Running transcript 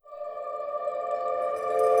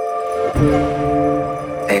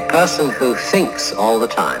A person who thinks all the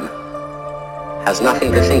time has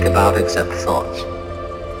nothing to think about except thoughts.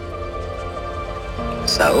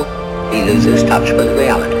 So, he loses touch with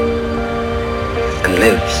reality and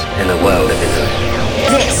lives in a world of illusion.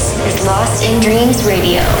 This is Lost in Dreams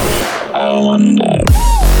Radio. I wonder.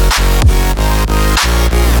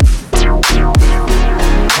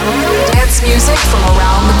 Dance music from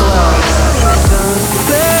around the globe.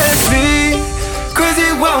 Let's be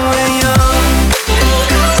crazy when we're young.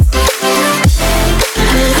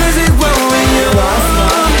 Crazy when we're young.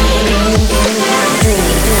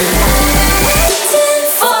 Waiting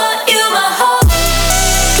for you, my heart.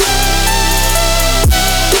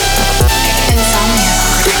 Insomnia.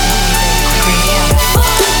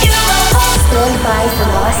 Stand by for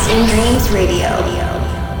Lost in Dreams Radio.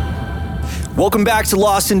 Welcome back to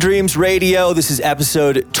Lost in Dreams Radio. This is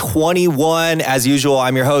episode 21. As usual,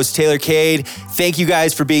 I'm your host, Taylor Cade. Thank you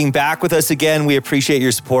guys for being back with us again. We appreciate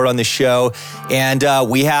your support on the show. And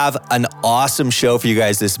we have an awesome show for you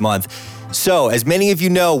guys this month. So, as many of you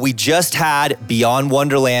know, we just had Beyond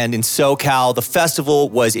Wonderland in SoCal. The festival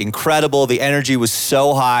was incredible. The energy was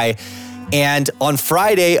so high. And on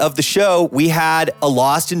Friday of the show, we had a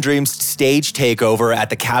Lost in Dreams stage takeover at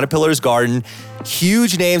the Caterpillar's Garden.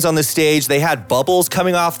 Huge names on the stage. They had bubbles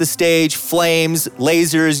coming off the stage, flames,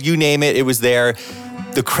 lasers, you name it, it was there.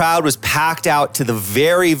 The crowd was packed out to the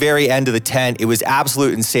very, very end of the tent. It was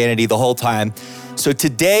absolute insanity the whole time. So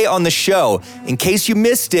today on the show, in case you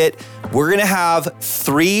missed it, we're gonna have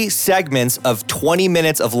 3 segments of 20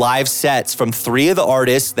 minutes of live sets from 3 of the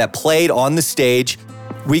artists that played on the stage.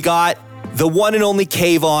 We got the one and only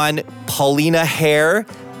KAIVON Pauline Herr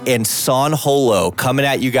and Holo coming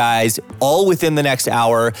at you guys all within the next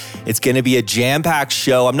hour. It's going to be a jam-packed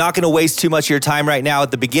show. I'm not going to waste too much of your time right now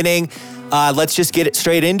at the beginning. Let's just get it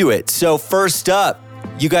straight into it. So first up,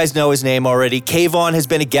 you guys know his name already. KAIVON has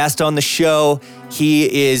been a guest on the show.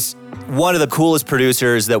 He is one of the coolest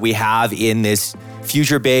producers that we have in this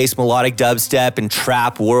future-based melodic dubstep and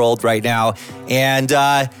trap world right now. And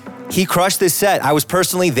he crushed this set. I was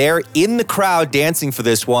personally there in the crowd dancing for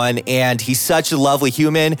this one, and he's such a lovely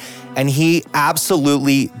human, and he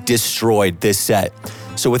absolutely destroyed this set.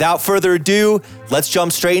 So without further ado, let's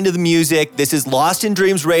jump straight into the music. This is Lost in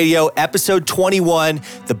Dreams Radio, episode 21,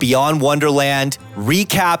 the Beyond Wonderland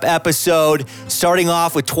recap episode, starting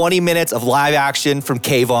off with 20 minutes of live action from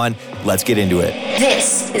KAIVON. Let's get into it.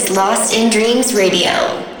 This is Lost in Dreams Radio.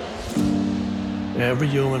 Every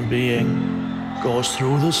human being goes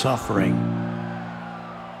through the suffering.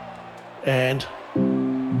 And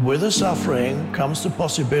with the suffering comes the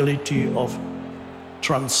possibility of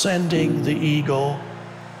transcending the ego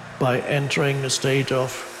by entering a state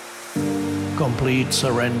of complete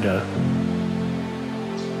surrender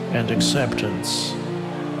and acceptance.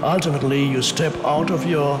 Ultimately, you step out of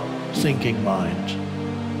your thinking mind.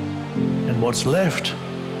 And what's left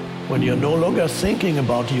when you're no longer thinking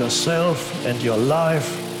about yourself and your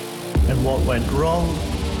life and what went wrong,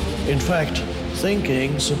 in fact,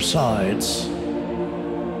 thinking subsides.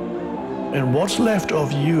 And what's left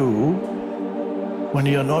of you when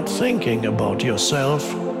you're not thinking about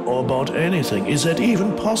yourself or about anything? Is that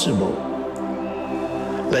even possible?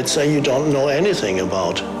 Let's say you don't know anything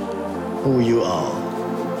about who you are.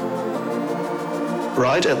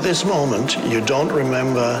 Right at this moment, you don't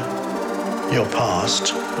remember your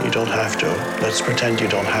past. You don't have to. Let's pretend you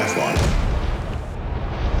don't have one.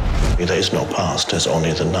 There is no past, there's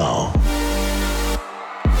only the now.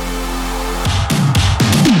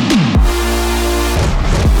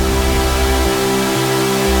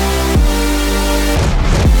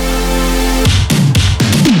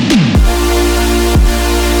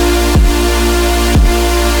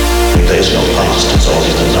 There is no past, it's only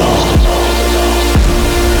the now.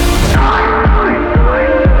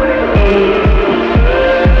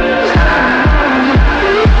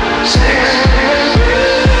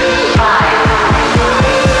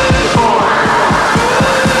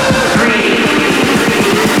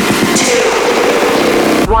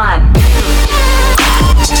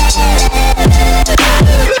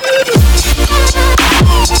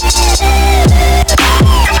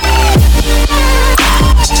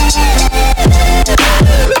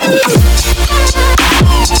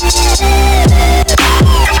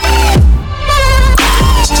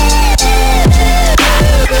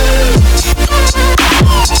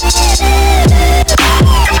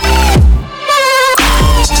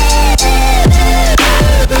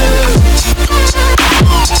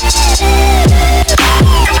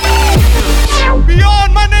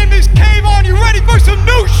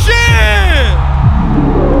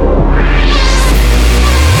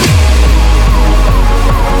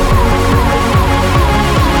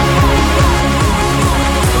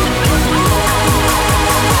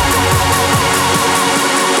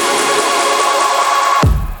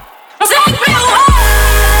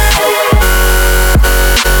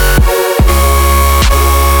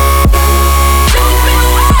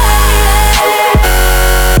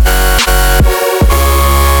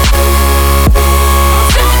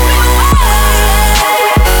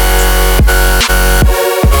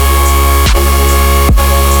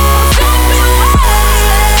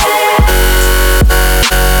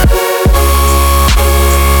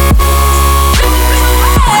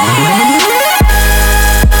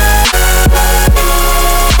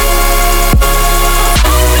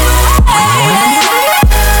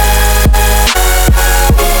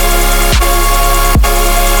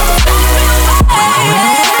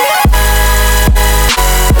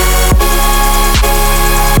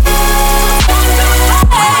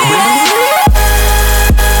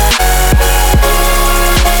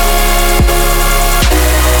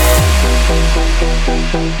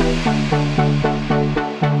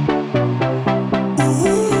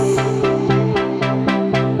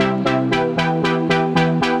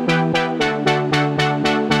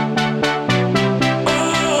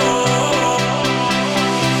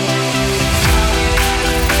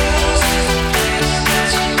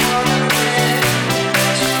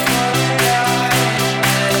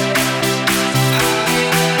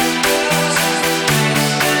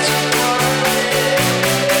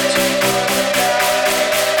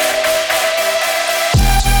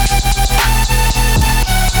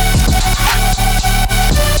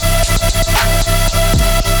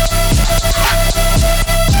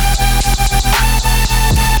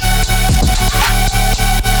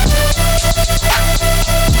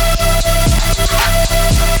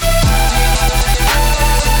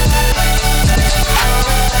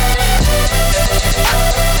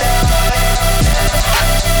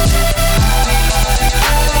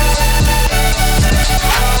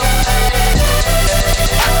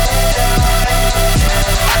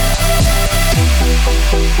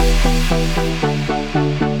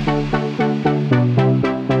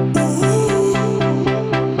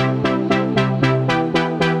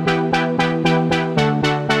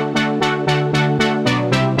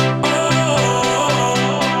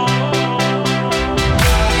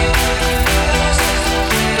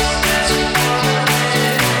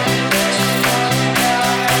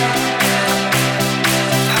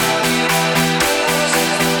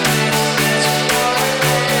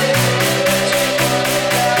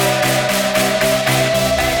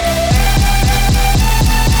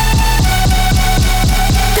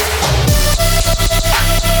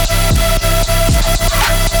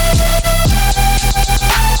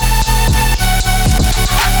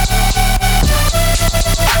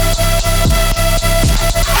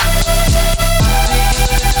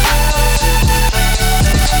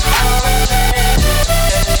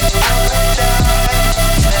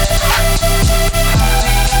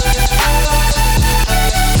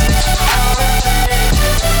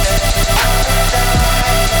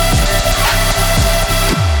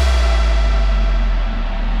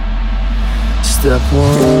 Step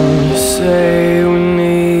one, you say we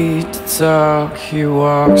need to talk. He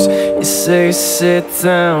walks, you say sit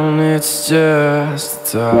down, it's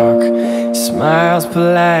just a talk. He smiles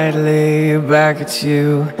politely back at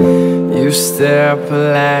you. You stare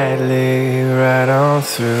politely right on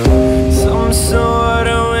through some sort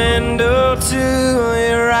of window to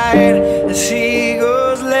your right. As he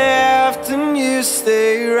goes left and you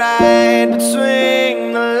stay right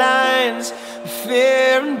between the lines of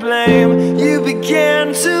fear and blame. You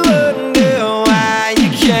begin to wonder why you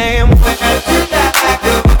came. Where did I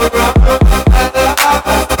go wrong?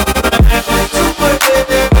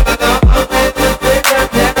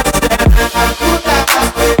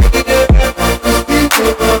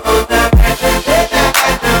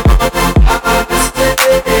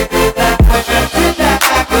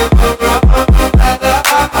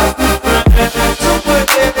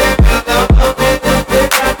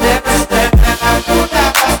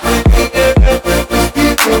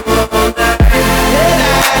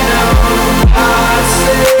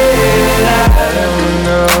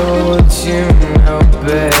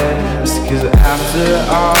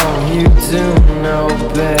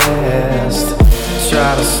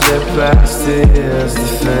 Past his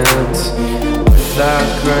defense without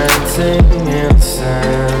granting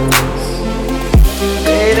innocence.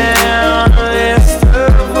 Lay down a list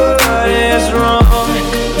of what is wrong,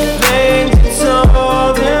 the things you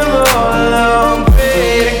told him all along.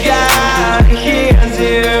 Pray to God he hears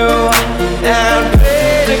you, and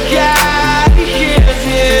pray to God he hears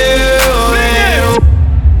you.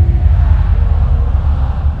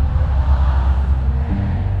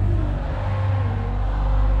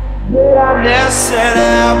 I never said I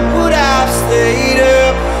would have stayed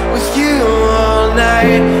up with you all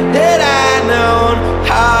night. That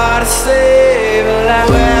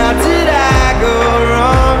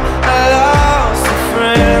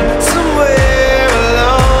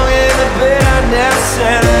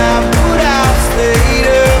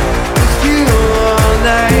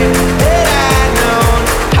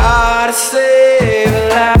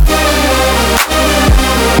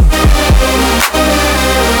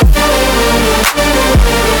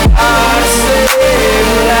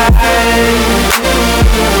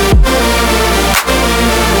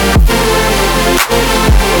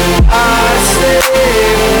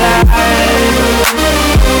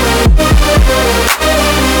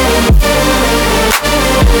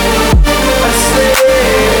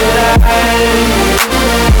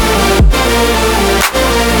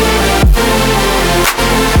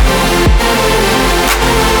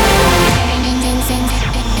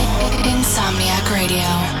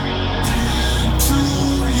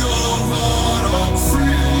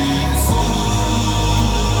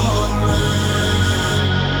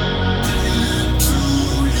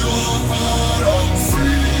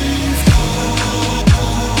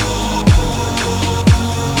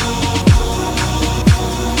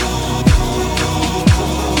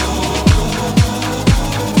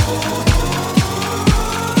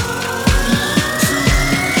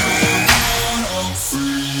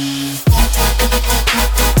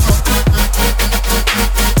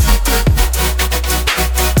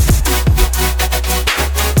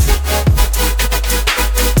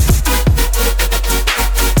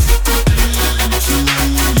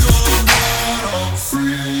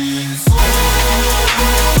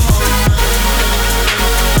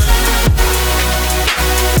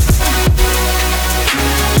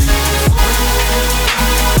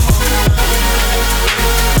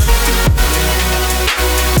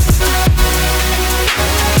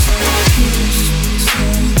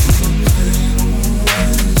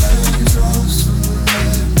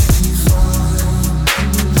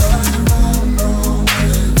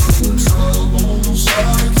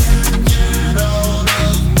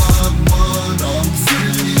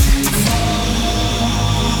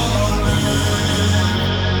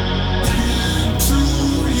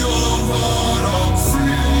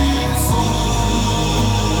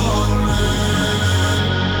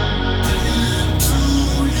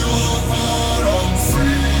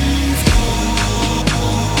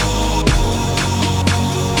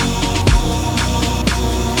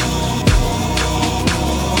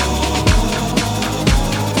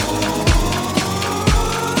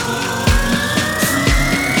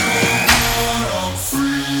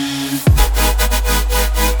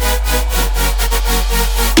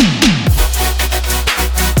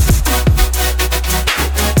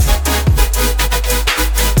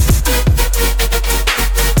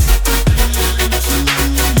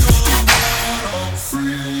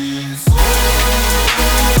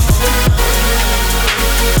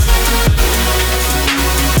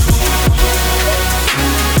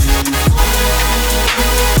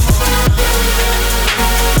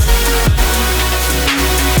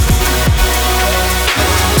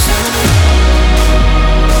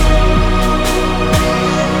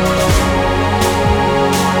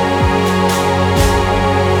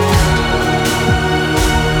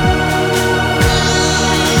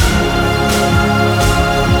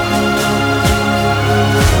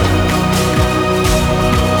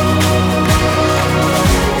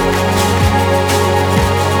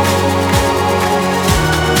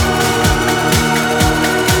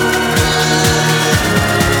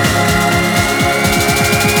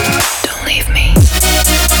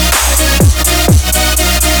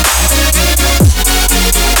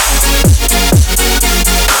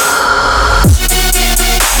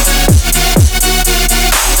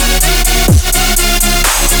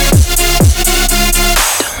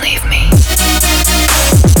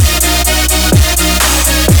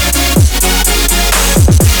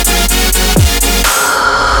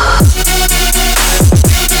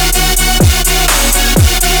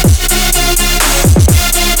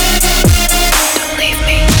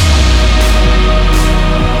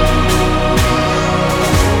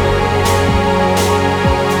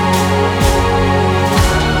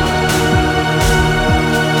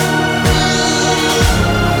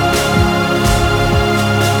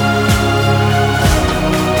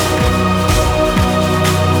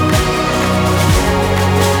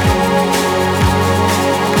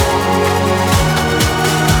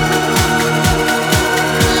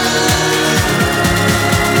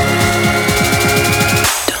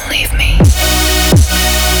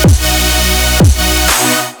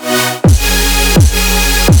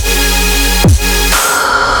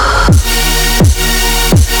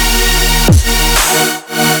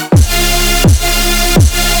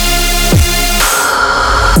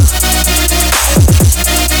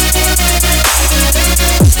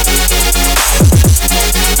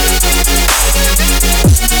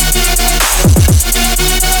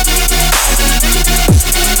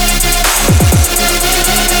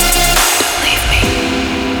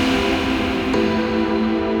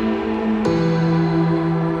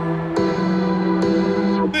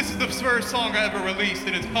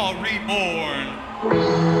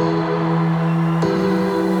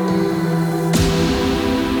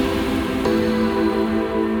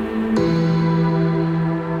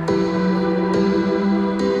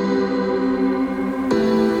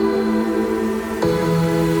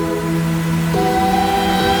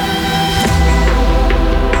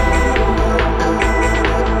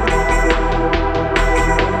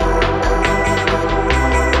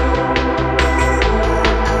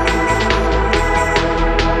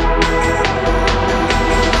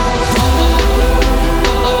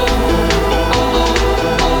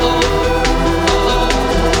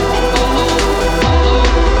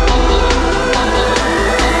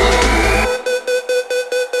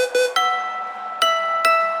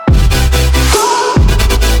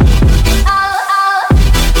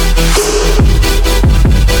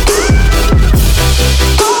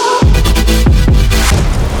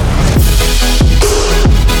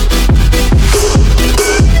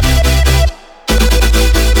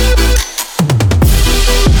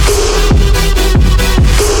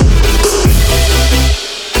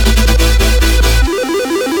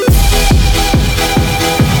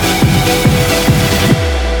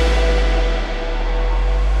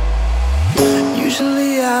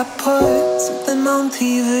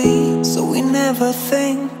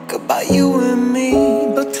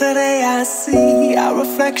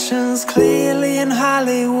Reflections clearly in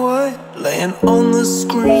Hollywood, laying on the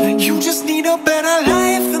screen. You just need a better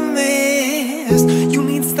life than this. You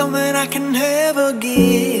need something I can never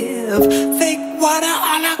give. Fake water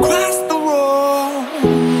all across the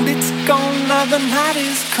road. It's gone now, the night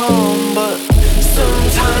is come, but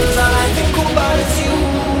sometimes all I think about is you.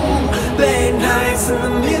 Late nights in the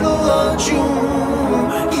middle of June.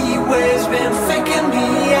 He waves been faking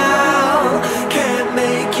me out. Can't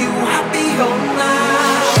make you happy all night.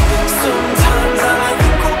 Sometimes all I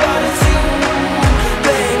think about is you.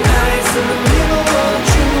 Late nights in the middle of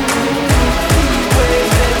June. He waves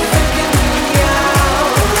been faking me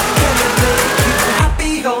out. Can't make you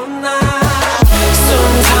happy all night.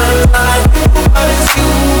 Sometimes all I think about is you.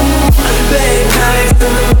 Late nights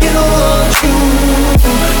in the middle of June.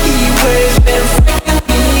 He waves been faking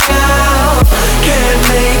me out. Can't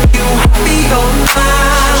make you happy all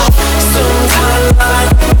night. Sometimes all I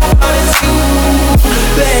think about is you.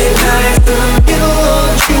 Late nights in the middle of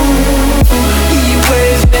June. He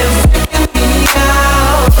waves been faking me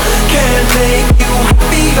out. Can't make you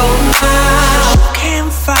happy all night. You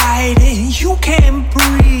can't fight it, you can't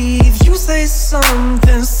breathe. You say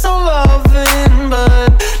something so loving, but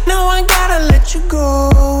now I gotta let you go.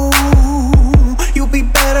 You'll be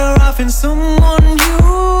better off in someone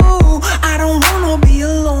new. I don't wanna be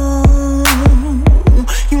alone.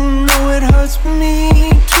 You know it hurts me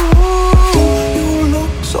too. You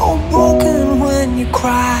look so broken when you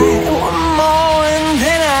cry. One more and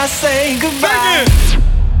then I say goodbye.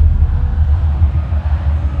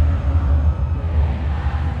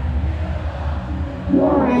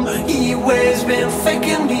 He waves been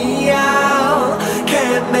faking me out.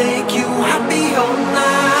 Can't make you happy all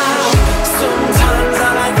night. Sometimes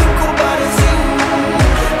all I think about is you.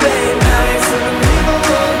 Late nights in the middle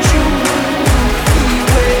of June. He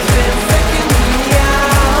waves been faking me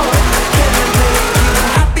out. Can't make you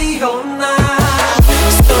happy all night.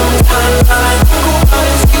 Sometimes all I think about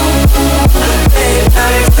is you. Late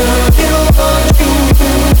nights in the middle of June.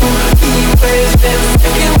 He waves been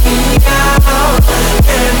faking me out.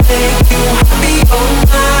 Can't make you happy all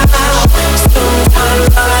night.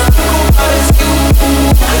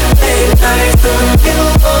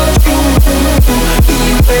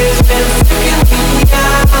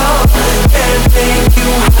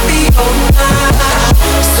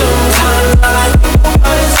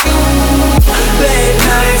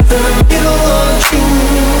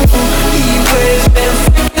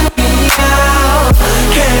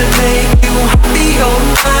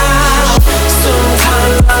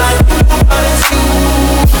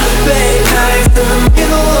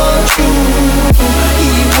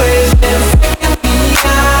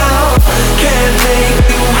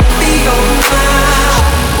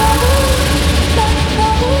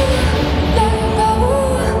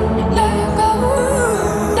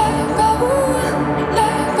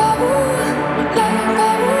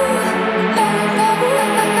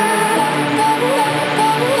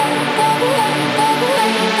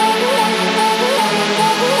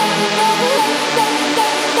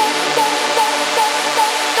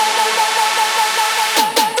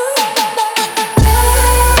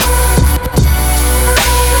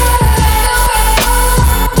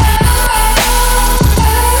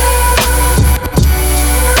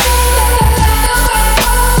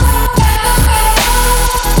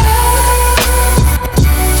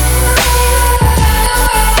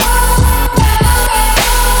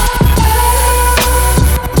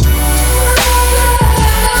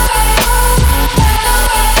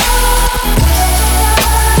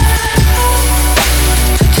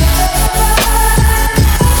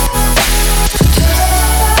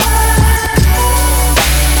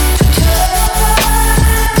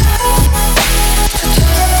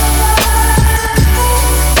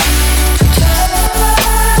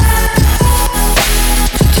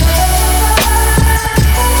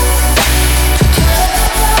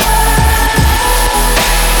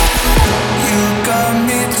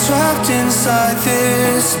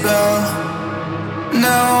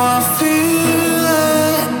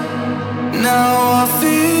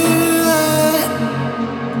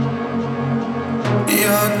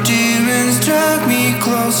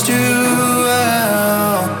 close to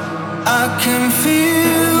hell. I can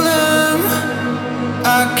feel them,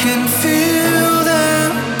 I can feel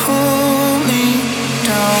them pull me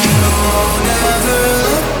down. Oh, never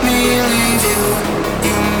let me leave you.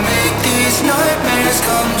 You make these nightmares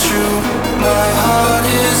come true. My heart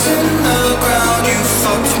is in the ground. You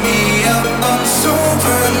fucked me up, I'm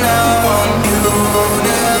sober now on you. Oh,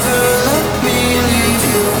 never let me leave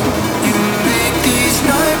you. You make these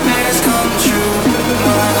nightmares come true.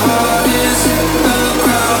 My heart is in the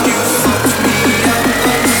ground. You fucked me up,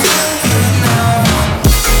 I'm sober now on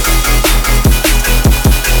you.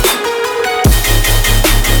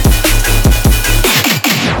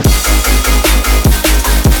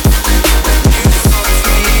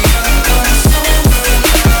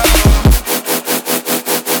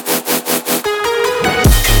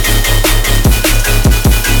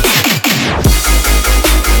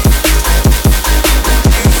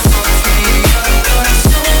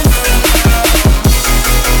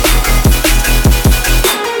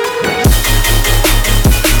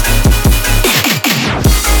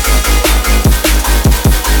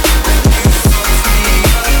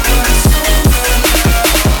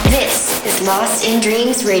 Lost in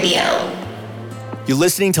Dreams Radio. You're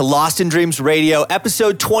listening to Lost in Dreams Radio,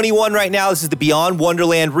 episode 21 right now. This is the Beyond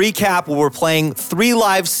Wonderland recap where we're playing 3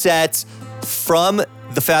 live sets from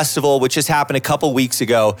the festival, which just happened a couple weeks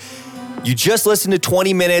ago. You just listened to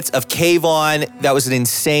 20 minutes of KAIVON. That was an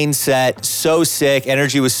insane set, so sick,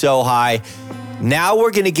 energy was so high. Now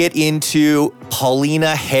we're gonna get into Pauline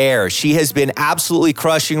Herr. She has been absolutely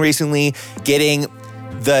crushing recently, getting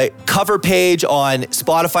the cover page on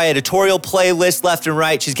Spotify editorial playlist left and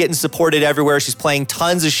right. She's getting supported everywhere. She's playing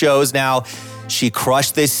tons of shows now. She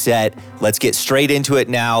crushed this set. Let's get straight into it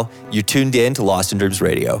now. You're tuned in to Lost in Dreams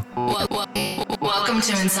Radio. Welcome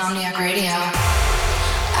to Insomniac Radio.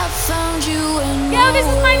 I found you and Yo, this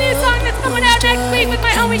is my new song that's coming out next week with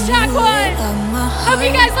my homie Shotgun. Hope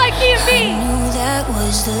you guys like I B&B. knew that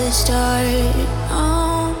was the start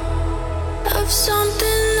of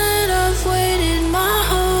something that I've waited my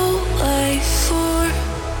whole life for,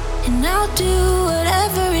 and I'll do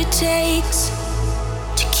whatever it takes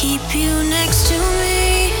to keep you next to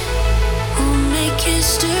me. We'll make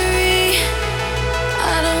history.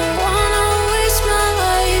 I don't wanna waste my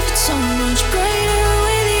life. It's so much brighter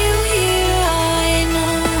with you here. I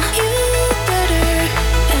know you better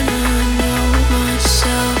than I know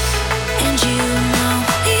myself, and you know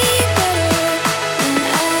me better than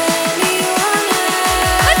anyone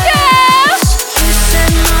else. You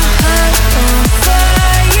set my heart on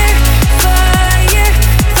fire, fire,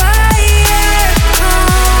 fire.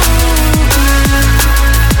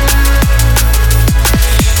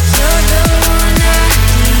 Oh.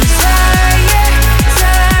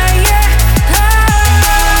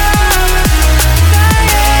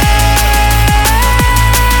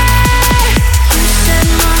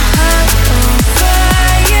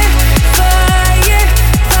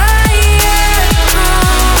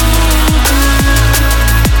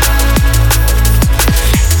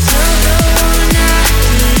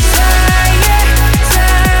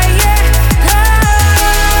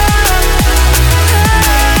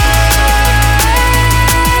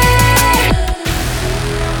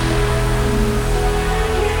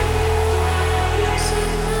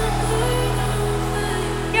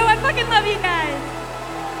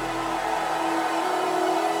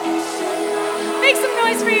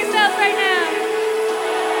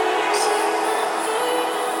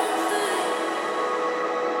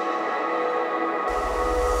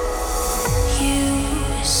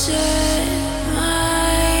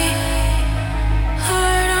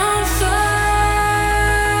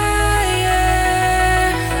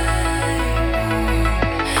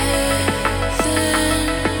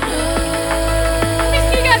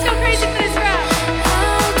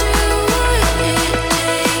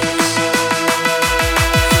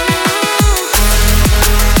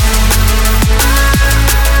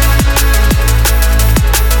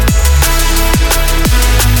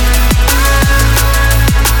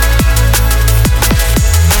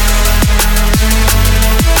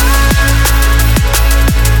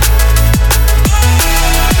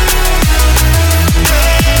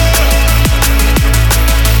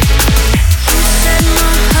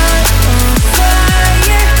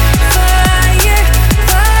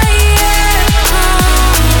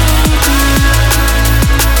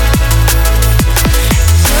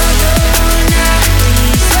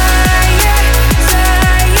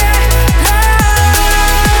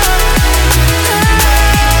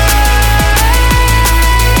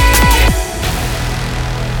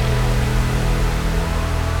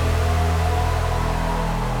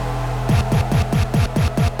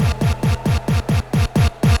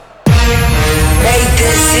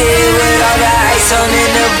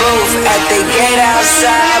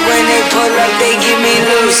 side when they pull up, they give me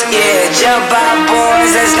loose. Yeah, jump out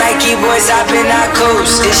boys, that's Nike boys hopping our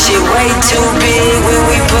coast. This shit way too big when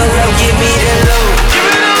we pull up, give me the loot.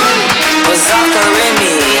 Was off the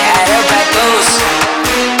Remy, had a back loose.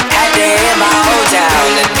 Had to hit my whole town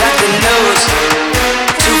to duck the news.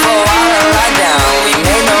 2-4 all a lockdown, we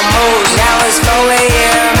made no moves. Now it's 4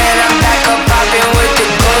 a.m. and I'm back up popping with the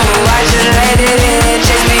glue. I just let it in,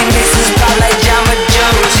 just be mixes pop like Jamba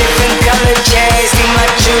Juice. Different color chains, see my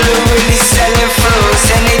jeweler really selling fruits.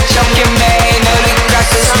 And they joking, man, know the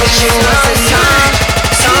crackers wish you was a song.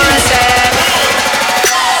 Sunset.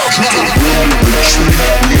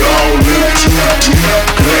 We all live too deep.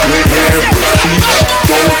 Let it have repeat. Don't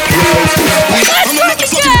play for me.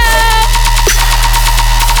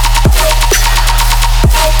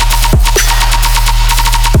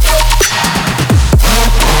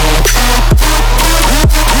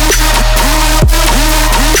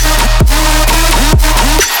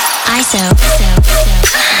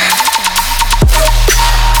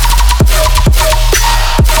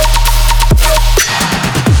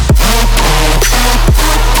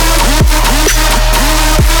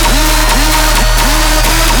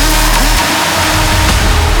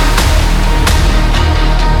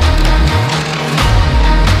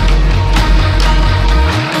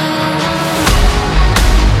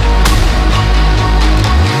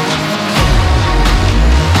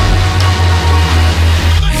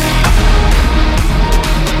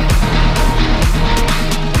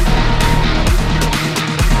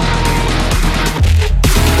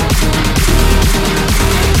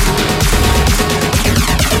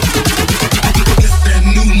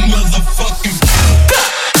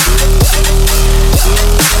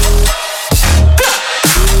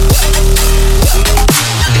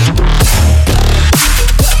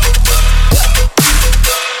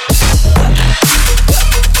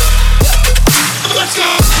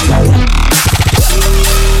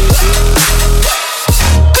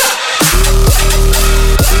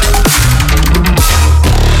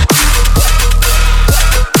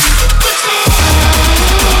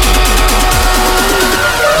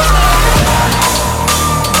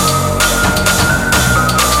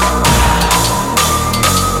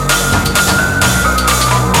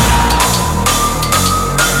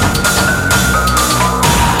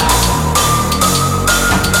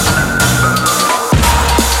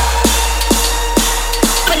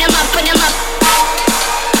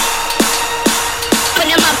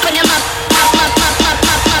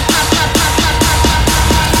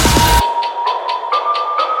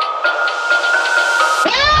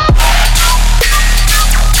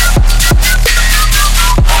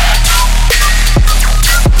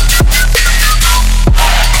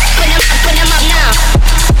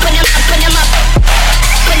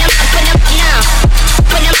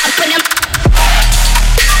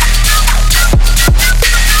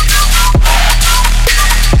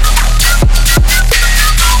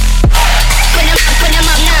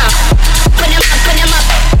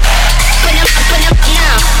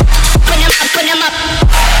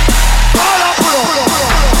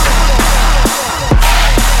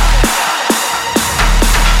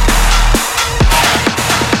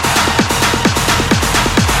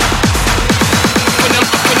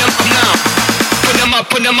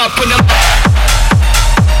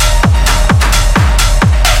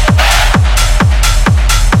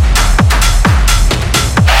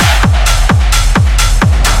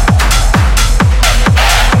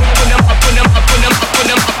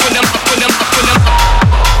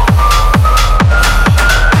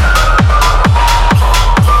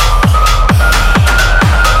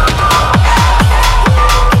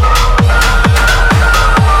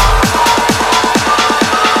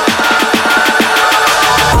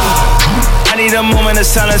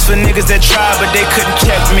 Silence for niggas that tried, but they couldn't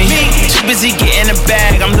check me. Too busy getting a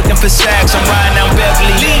bag, I'm looking for sacks, I'm riding down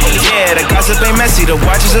Beverly. Yeah, the gossip ain't messy, the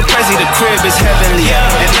watches are crazy, the crib is heavenly.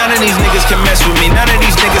 And none of these niggas can mess with me, none of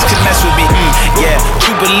these niggas can mess with me. Yeah,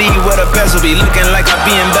 you believe what a bezel be, looking like I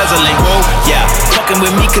be embezzling. Whoa, yeah, fucking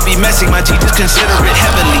with me could be messy, my G just consider it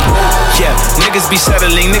heavenly. Yeah, niggas be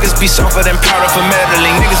settling, niggas be softer than powder for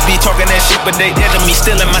meddling. Niggas be talking that shit, but they dead to me.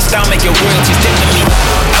 Still in my style, make your royalties dead to me.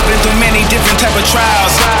 I've been through many different type of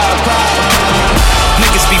trials.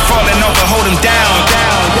 Niggas be falling off, but hold them down.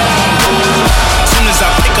 Soon as I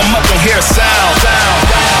pick them up, don't hear a sound.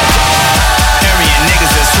 Harrying niggas,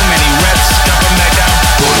 there's too many reps. Drop them back down.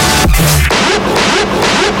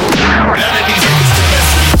 None of these niggas can mess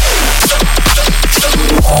with me.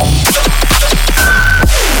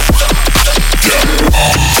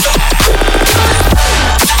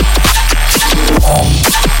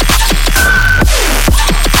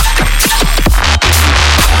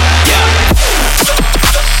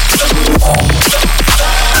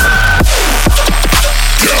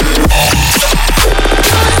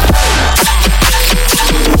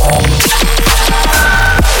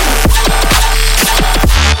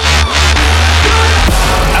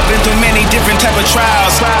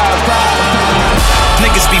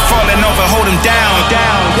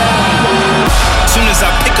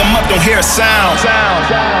 them up, don't hear a sound.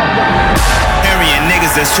 Harrying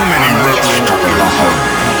niggas, there's too many rich.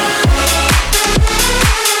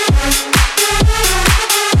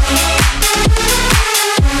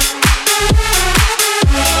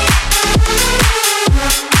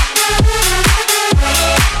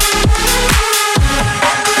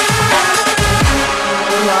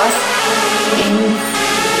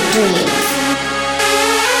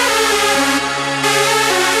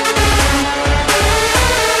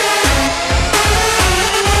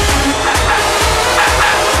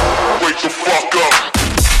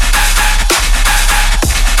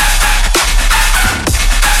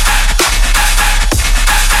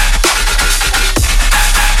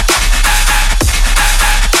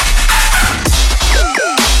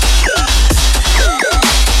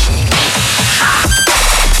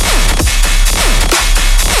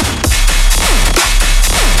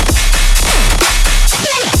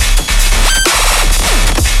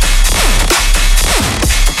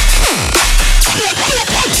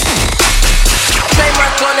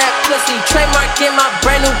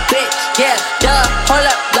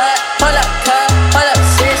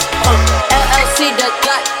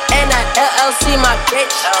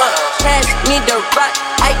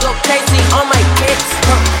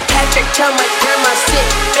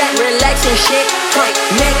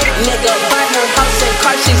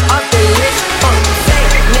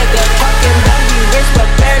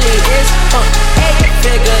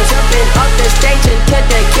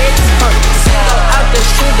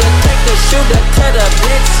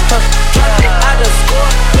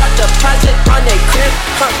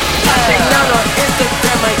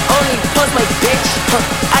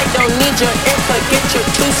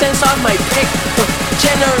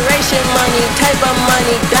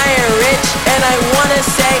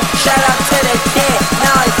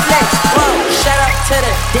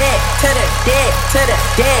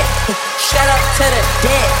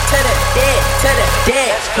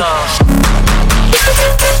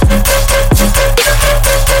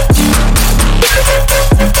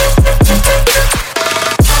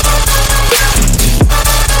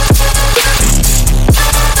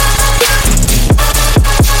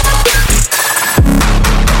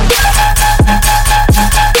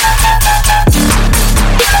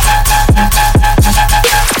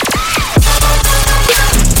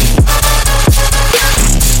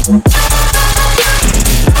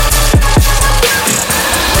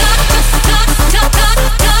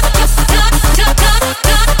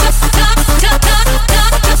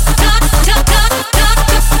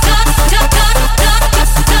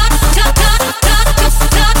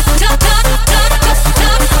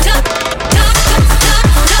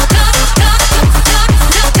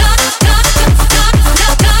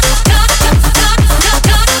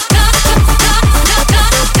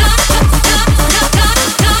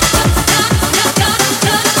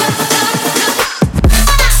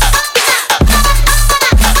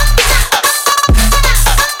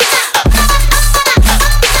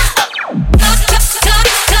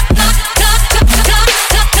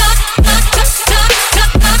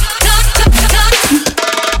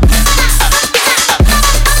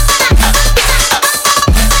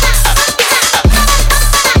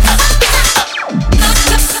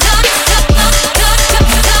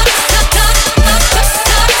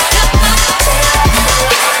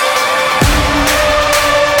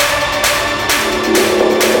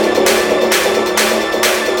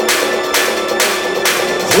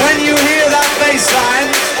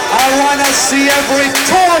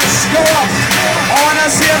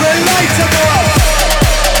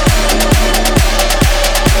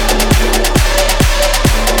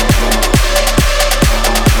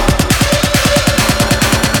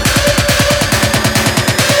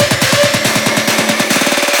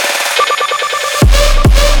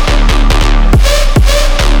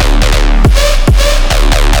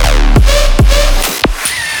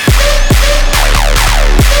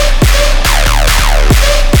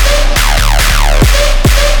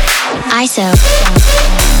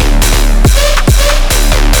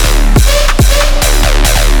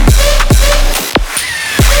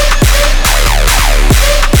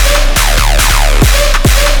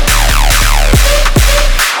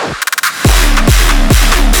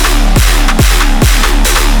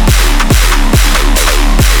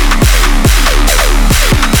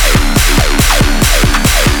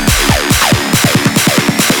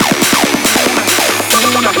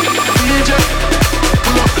 DJ,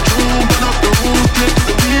 pull up the tune, burn up the room.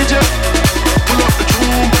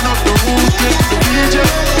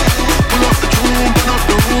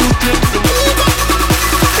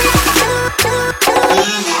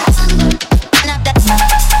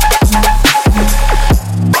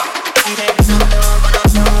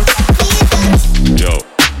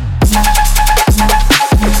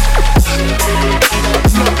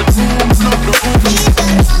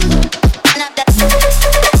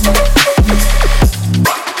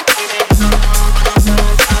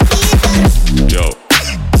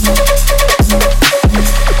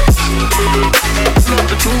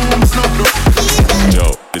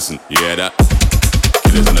 listen, you hear that?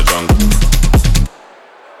 Killers in the jungle.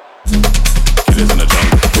 Killers in the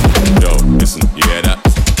jungle. Yo, listen, you hear that?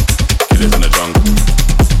 Killers in the jungle.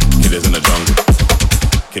 Killers in the jungle.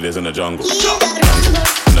 Killers in the jungle. In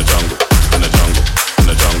the jungle. In the jungle. In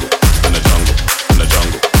the jungle. In the jungle. In the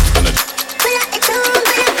jungle. In the jungle.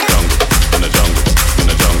 In the jungle. In the jungle. In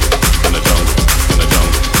the jungle. In the jungle. In the jungle. In the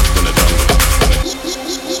jungle. In the jungle.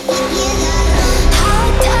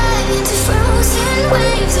 I'll dive into frozen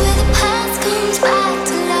waves where the past comes back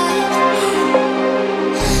to life.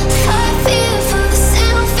 Fight fear for the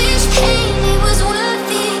selfish pain, it was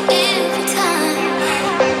worth it every time.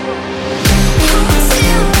 Hold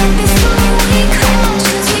still right before we crash,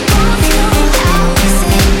 'cause we both know how this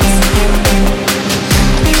ends.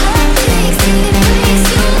 A cut takes till it breaks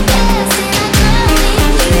your best, and I drown in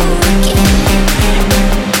you again.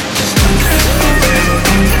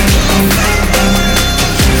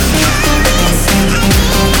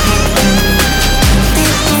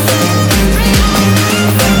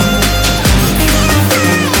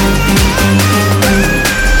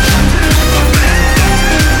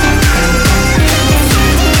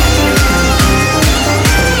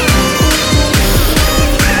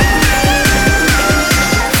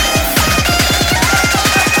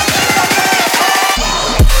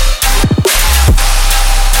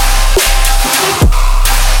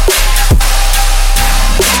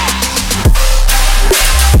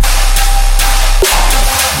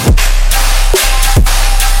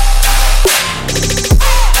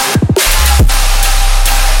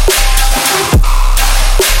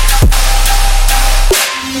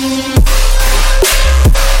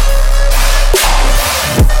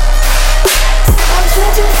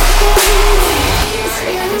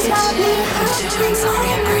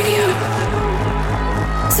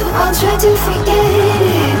 So I'll try to forget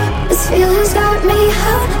it. This feeling's got me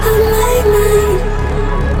out of my mind.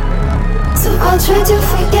 So I'll try to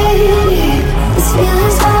forget it. This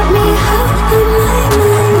feeling's got me out of my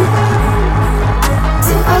mind.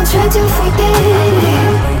 So I'll try to forget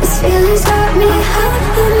it. This feeling's got me out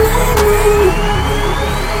of my mind.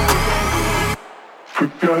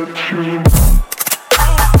 Forgot you.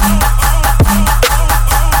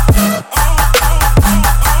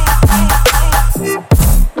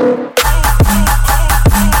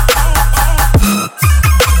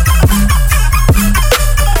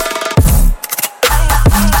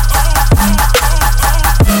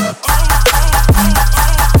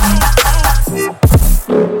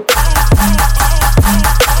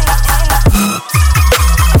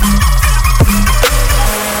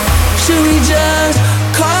 Should we just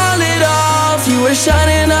call it off? You were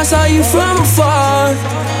shining, I saw you from afar.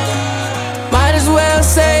 Might as well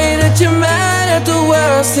say that you're mad at the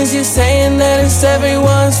world, since you're saying that it's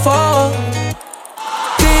everyone's fault.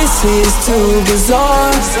 This is too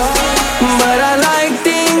bizarre, but I like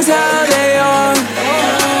things how they are.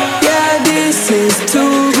 Yeah, this is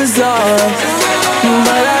too bizarre,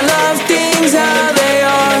 but I love things how they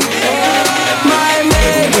are. Might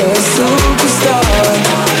make a superstar.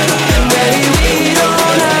 Baby, we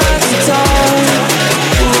don't have to talk.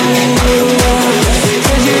 Ooh,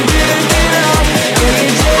 'cause you're drifting off, and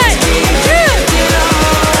you just keep drifting off.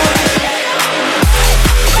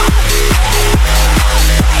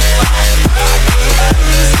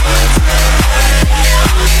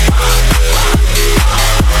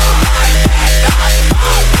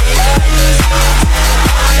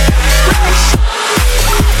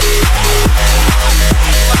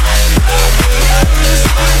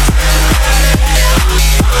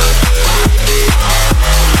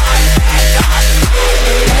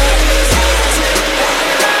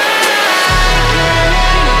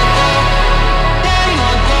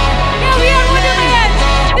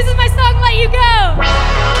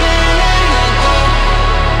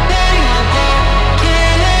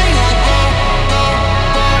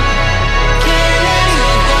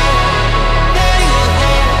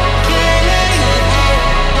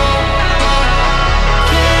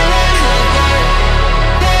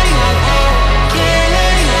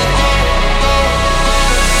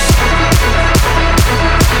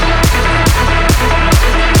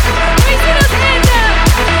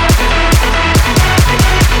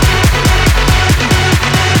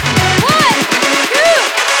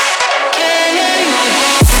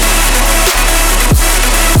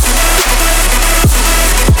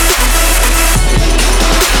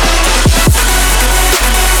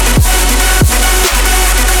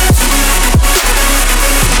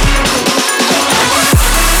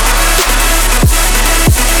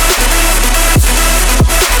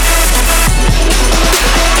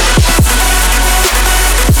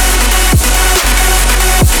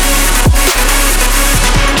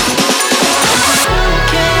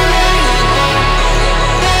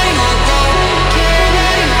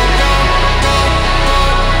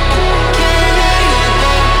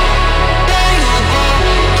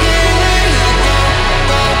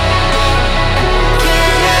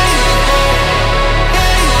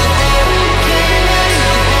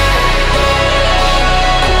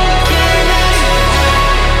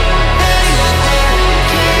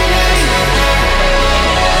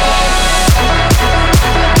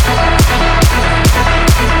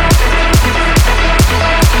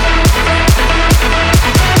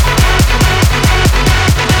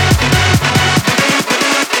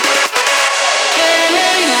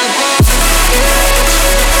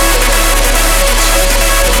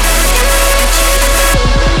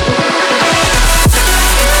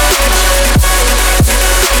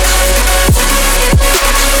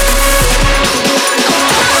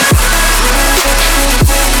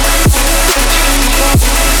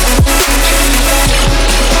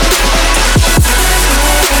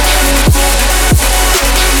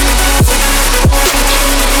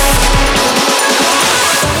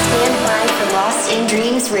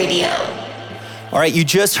 All right, you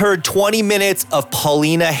just heard 20 minutes of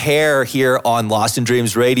Pauline Herr here on Lost in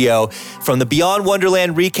Dreams Radio. From the Beyond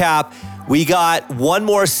Wonderland recap, we got one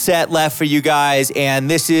more set left for you guys, and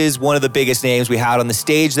this is one of the biggest names we had on the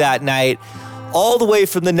stage that night. All the way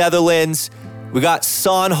from the Netherlands, we got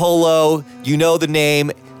Son Holo. You know the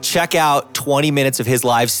name. Check out 20 minutes of his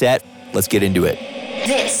live set. Let's get into it.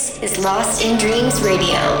 This is Lost in Dreams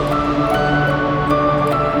Radio.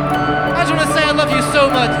 I just want to say I love you so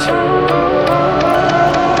much.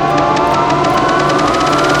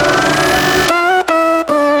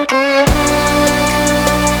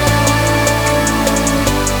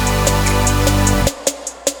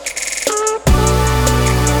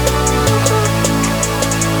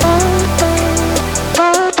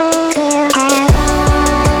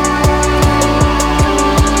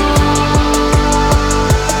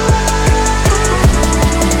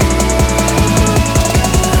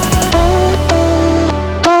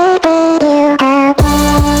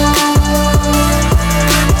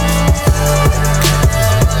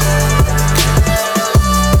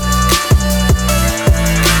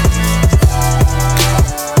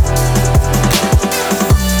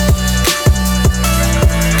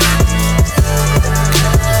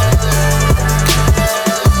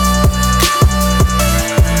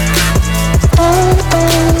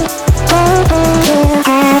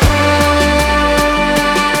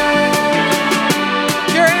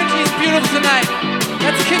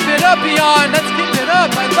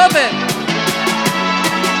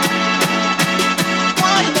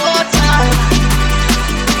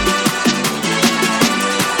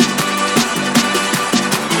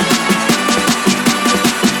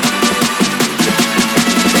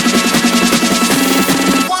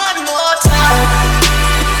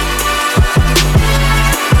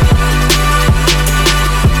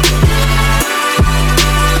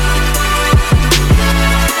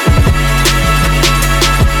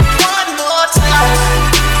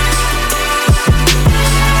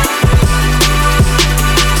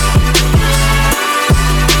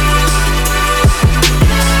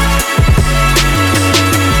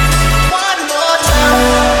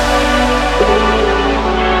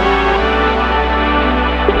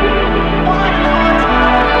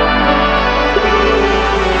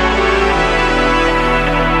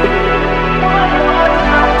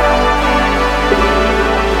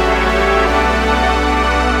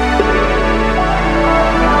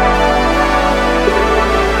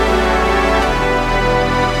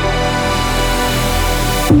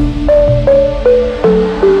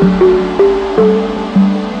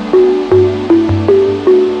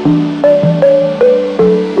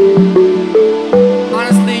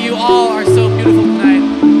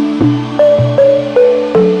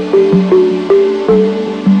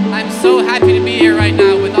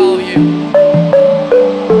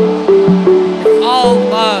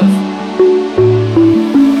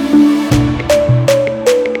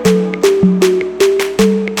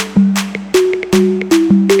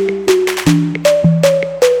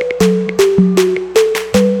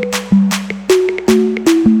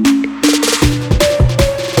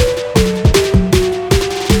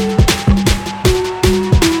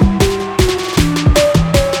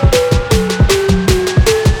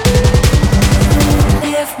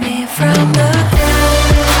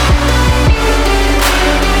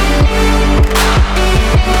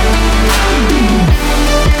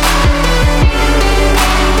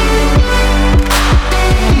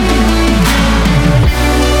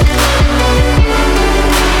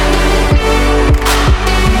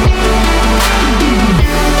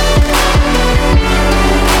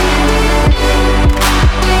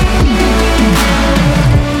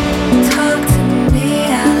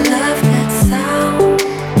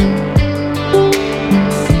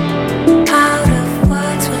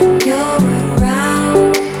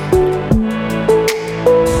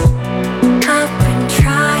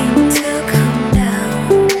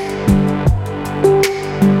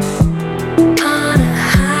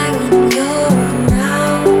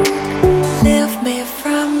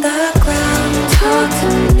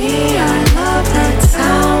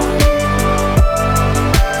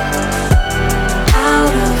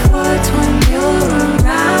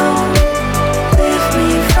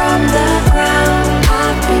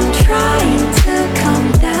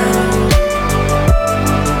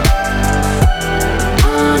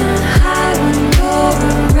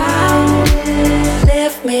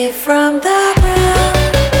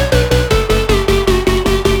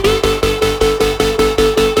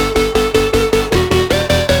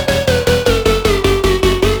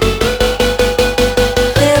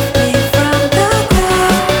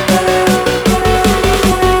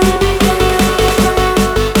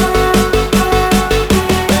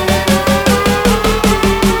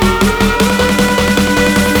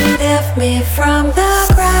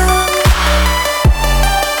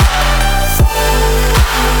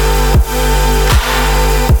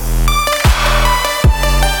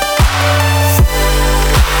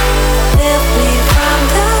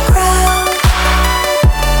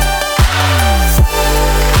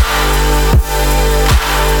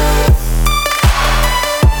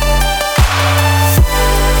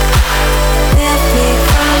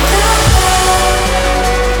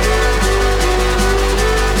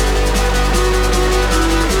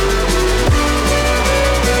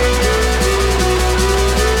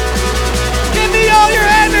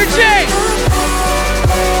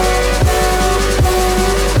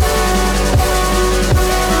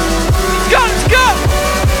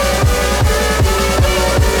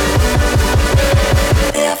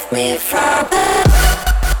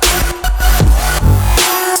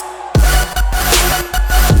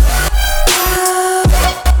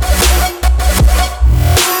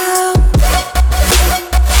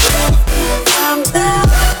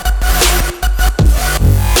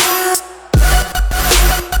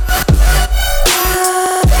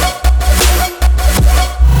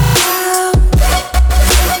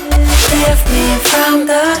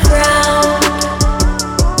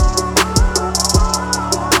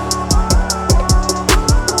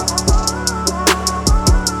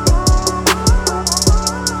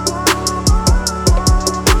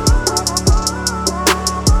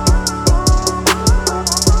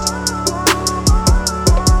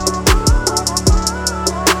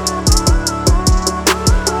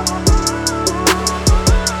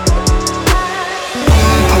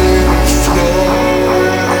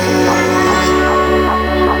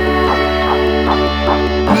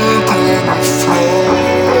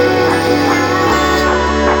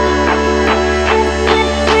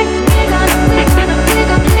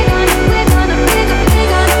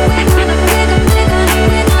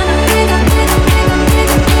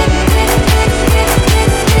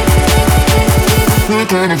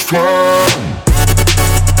 gonna fly.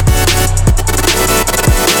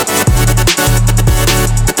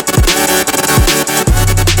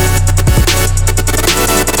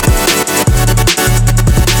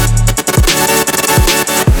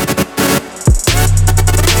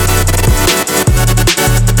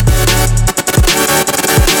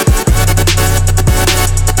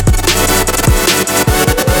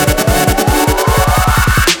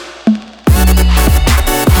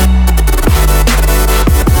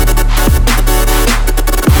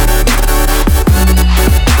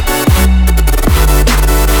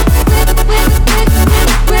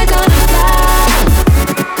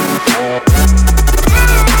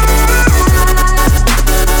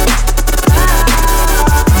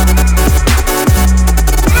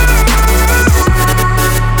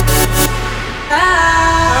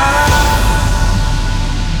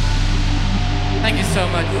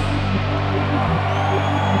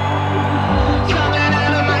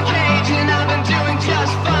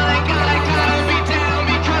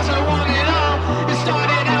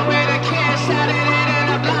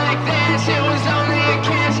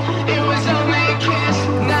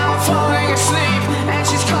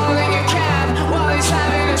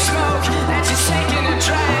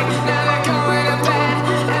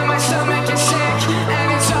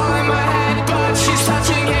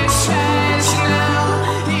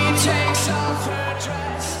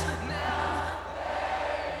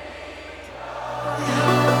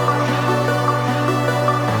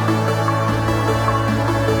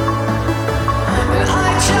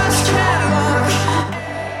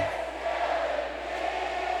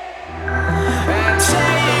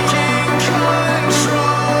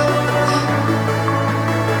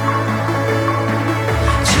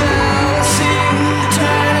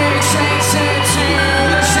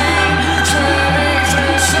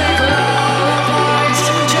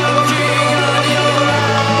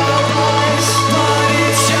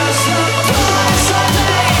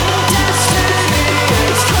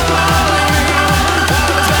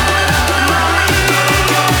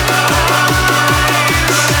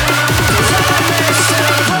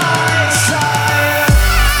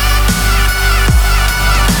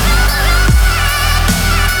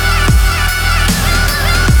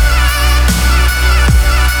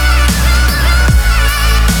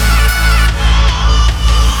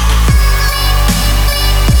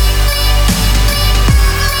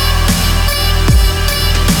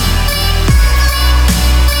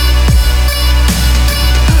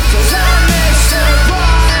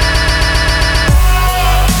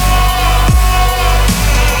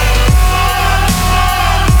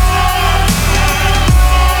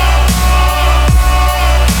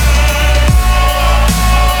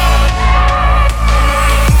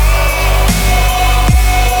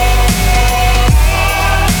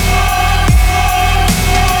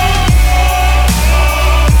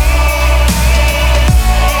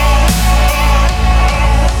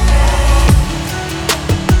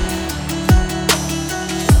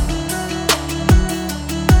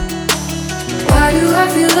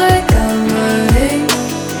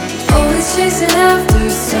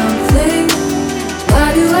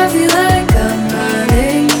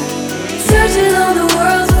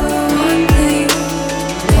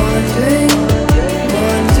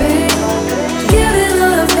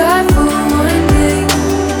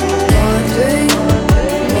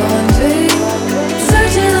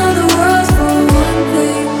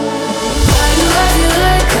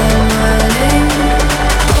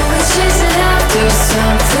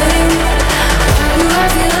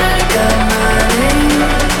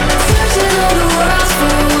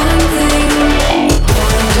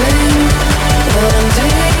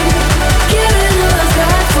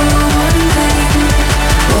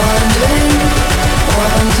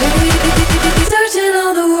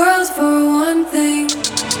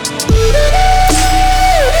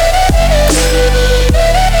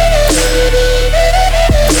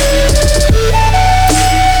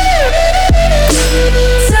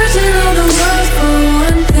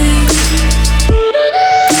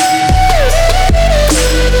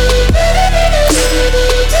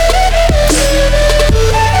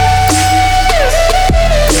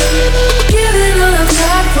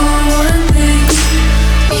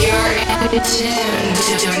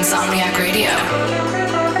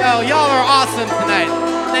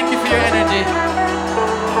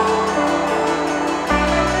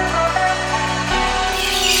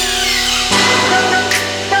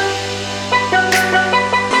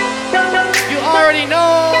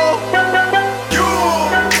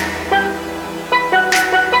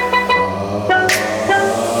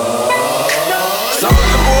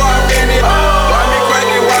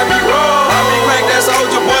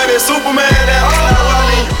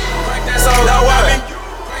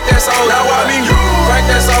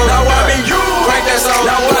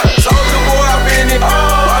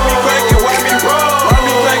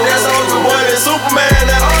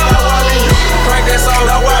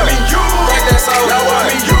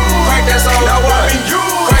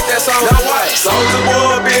 Soulja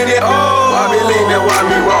Boy been it, oh. Why me lean that, why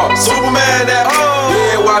me rock? Superman that, oh.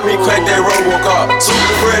 Yeah, why me crack that Robocop?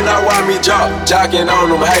 Super friend, now why me jock? Jocking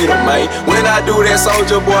on them, hate them, man. When I do that,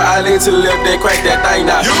 Soulja Boy, I lean to the left, they crack that thing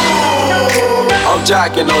now. I'm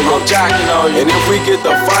jocking on you, I'm jocking on you. And if we get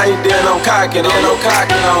the fight, then I'm cocking on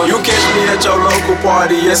you. You catch me at your local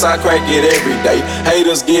party, yes, I crack it every day.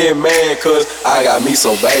 Haters get mad, cause I got me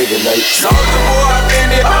so baby, Nate. Soulja Boy, I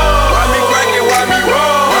been it, oh. Why me crack it, why me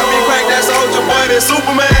roll? Why me crack that Soulja Boy, that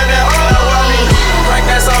Superman, that oh. Why me crack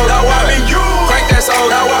that soul, now why me you? Crack that soul,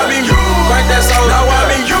 now why me you? Crack that soul, now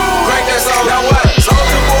why me you? Crack that soul, now what?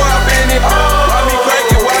 Soulja Boy, I been it, oh. Why me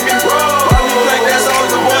crack it, why me roll? Why me crack that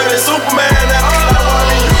Soulja Boy, that Superman, that oh. Why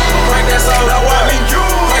me you? Crack that soul, now why me you?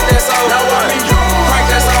 Crack that soul, now why me you? Crack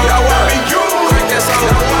that soul, now why me you? Crack that soul,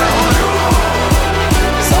 now why me you?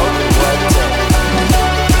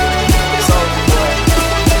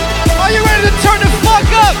 Are you ready to turn the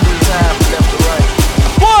fuck up?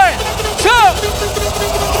 1, 2.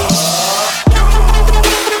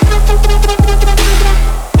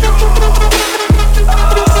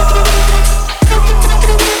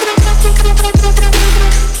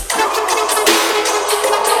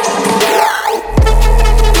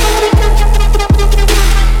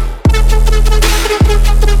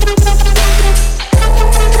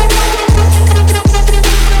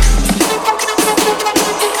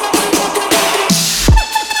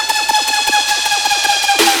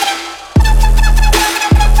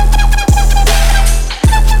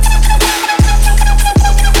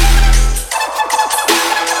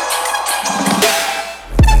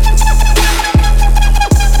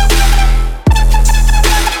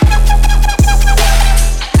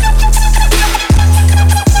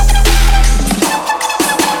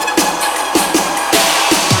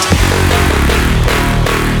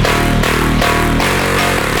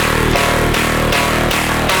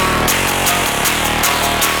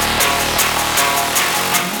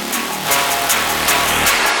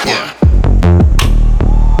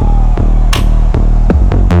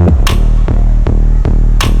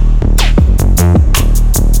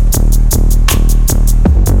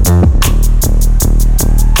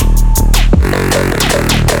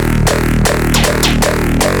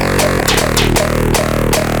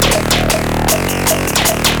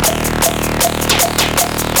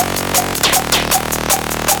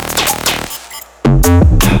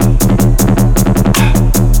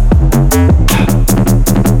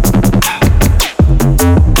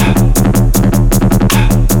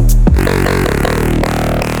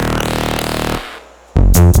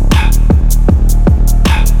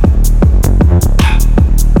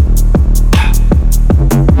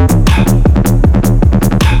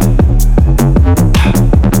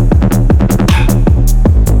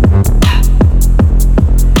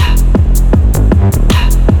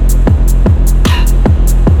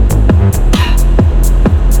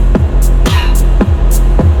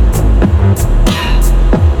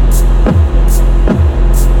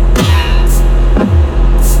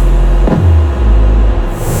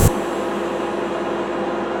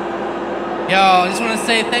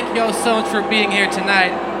 Thank you all so much for being here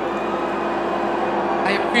tonight.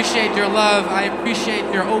 I appreciate your love. I appreciate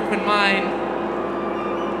your open mind.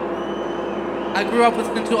 I grew up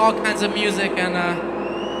listening to all kinds of music, and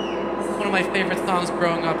this is one of my favorite songs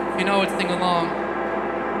growing up. If you know it, sing along.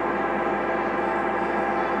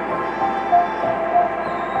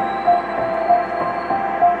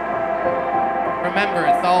 Remember,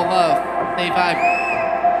 it's all love. Stay vibrant.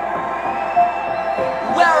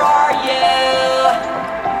 Where are you?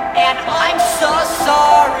 And I'm so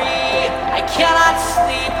sorry. I cannot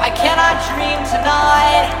sleep, I cannot dream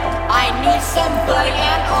tonight. I need somebody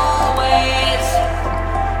and always.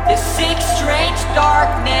 This sick, strange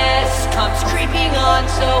darkness comes creeping on,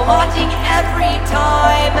 so haunting every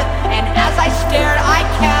time. And as I stared, I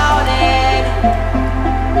counted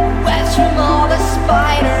webs from all the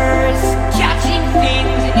spiders, catching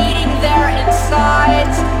things and eating their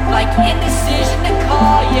insides, like indecision to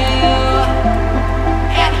call you.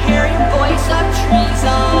 Hear your voice of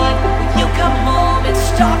treason. Will you come home and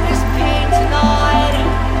stop this pain tonight?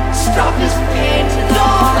 Stop this pain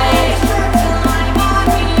tonight. Time on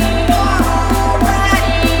me, you're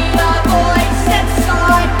already the voice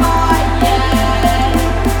inside my head.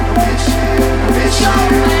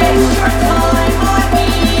 Don't waste your time on me,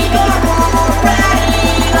 you're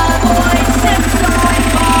already the voice inside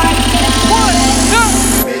my head. 1,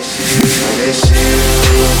 2.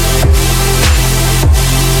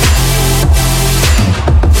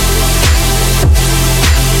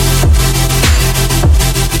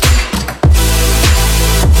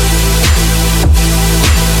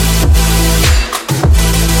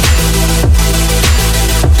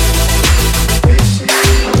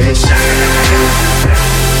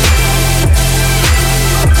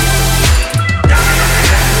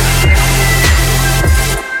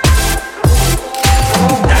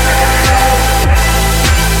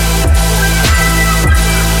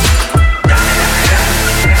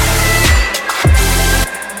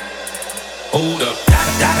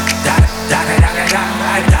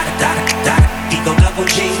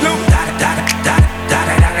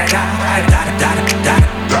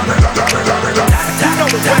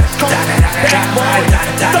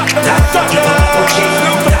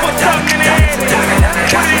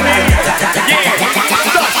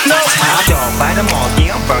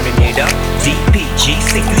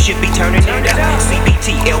 should be turning it up.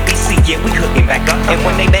 CBT, LBC, yeah, we hooking back up. And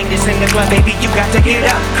when they bang this in the club, baby, you got to get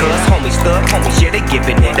up. Cause homies, thug homies, yeah, they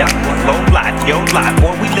giving it up. Low life, yo life,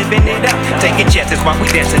 boy, we living it up. Taking chances while we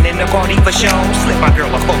dancing in the party for show. Slip my girl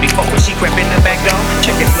a 44 when she crept in the back door.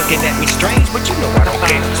 Chickens looking at me strange, but you know I don't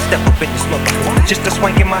care. Step up in this motherfucker, just a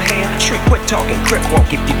swank in my hair. Trick, quit talking, crip walk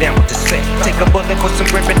if you down with the set. Take a bullet for some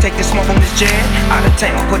grip and take the smoke on this jet. Out of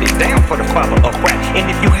town, put it down for the follow up rap. And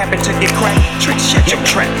if you happen to get cracked, trick, shut your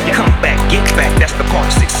trap. Come back, get back, that's the part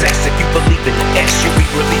of success. If you believe in the S, you'll be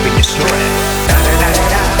relieving your stress. Da da da da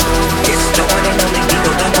da, it's the one and only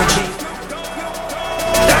Eagle Double G.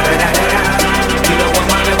 Da da da da da, you know I'm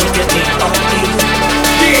running with your D.O.E.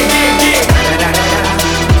 Yeah, yeah, yeah. Da da da da da,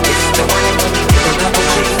 it's the one and only Eagle Double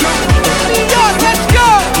G. Yo, let's go!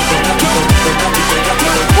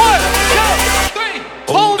 1, 2, 3,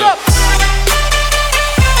 hold up!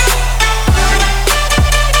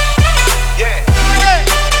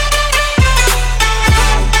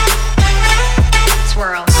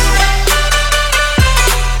 Swirl.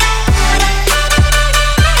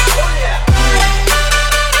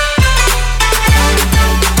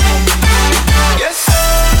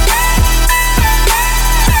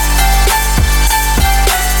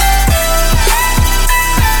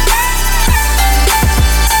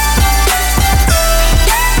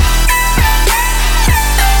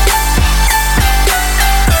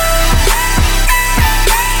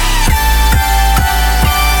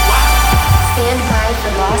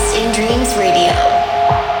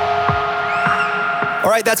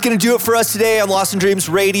 That's going to do it for us today on Lost in Dreams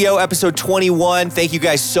Radio, episode 21. Thank you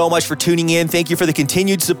guys so much for tuning in. Thank you for the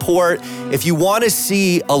continued support. If you want to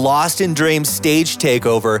see a Lost in Dreams stage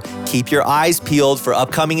takeover, keep your eyes peeled for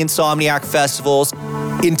upcoming Insomniac festivals.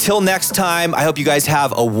 Until next time, I hope you guys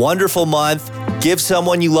have a wonderful month. Give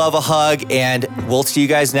someone you love a hug, and we'll see you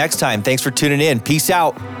guys next time. Thanks for tuning in. Peace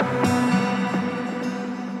out.